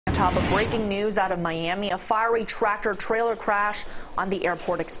top of breaking news out of Miami, a fiery tractor trailer crash on the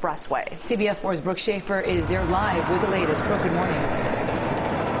airport expressway. CBS 4's Brooke Schaefer is there live with the latest. Brooke, good morning.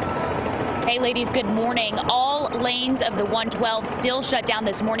 Hey ladies, good morning. All lanes of the 112 still shut down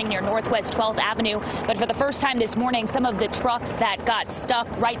this morning near Northwest 12th Avenue. But for the first time this morning, some of the trucks that got stuck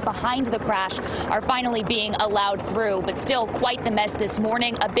right behind the crash are finally being allowed through. But still quite the mess this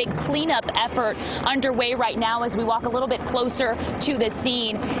morning. A big cleanup effort underway right now as we walk a little bit closer to the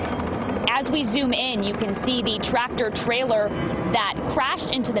scene. As we zoom in, you can see the tractor trailer that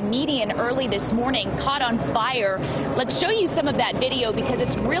crashed into the median early this morning caught on fire. Let's show you some of that video because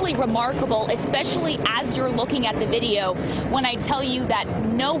it's really remarkable, especially as you're looking at the video, when I tell you that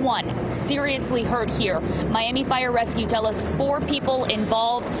no one seriously hurt here. Miami Fire Rescue tell us 4 people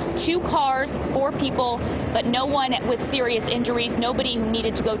involved, 2 cars, 4 people, but no one with serious injuries, nobody who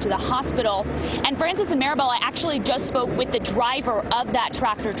needed to go to the hospital. And Francis and Maribel, I actually just spoke with the driver of that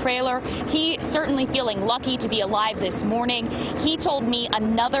tractor trailer. He certainly feeling lucky to be alive this morning. He told me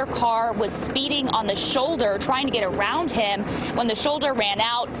another car was speeding on the shoulder trying to get around him. When the shoulder ran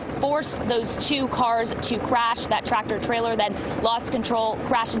out, forced those 2 cars to crash. That tractor trailer then lost control,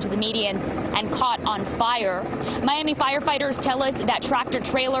 crashed into the median and caught on fire. Miami firefighters tell us that tractor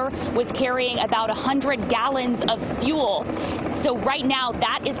trailer was carrying about 100 gallons of fuel. So right now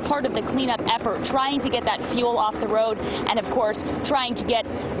that is part of the cleanup effort, trying to get that fuel off the road and of course trying to get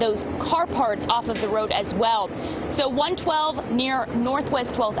those car parts off of the road as well. So 112 near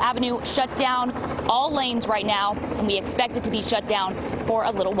Northwest 12th Avenue shut down all lanes right now, and we expect it to be shut down for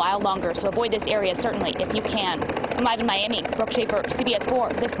a little while longer. So avoid this area certainly if you can. I'm live in Miami. Brooke Schaefer, CBS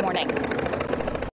 4 this morning.